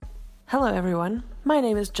Hello, everyone. My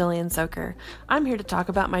name is Jillian Soker. I'm here to talk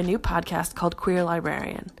about my new podcast called Queer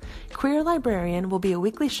Librarian. Queer Librarian will be a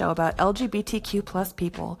weekly show about LGBTQ+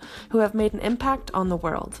 people who have made an impact on the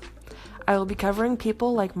world. I will be covering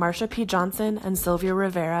people like Marsha P. Johnson and Sylvia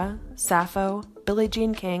Rivera, Sappho, Billie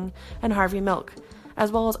Jean King, and Harvey Milk,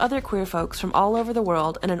 as well as other queer folks from all over the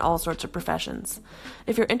world and in all sorts of professions.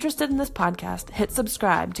 If you're interested in this podcast, hit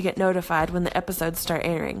subscribe to get notified when the episodes start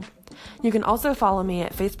airing. You can also follow me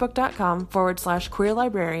at facebook.com/Queer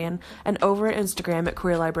Librarian and over at Instagram at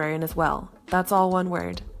Queer Librarian as well. That's all one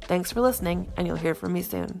word. Thanks for listening, and you'll hear from me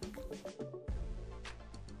soon.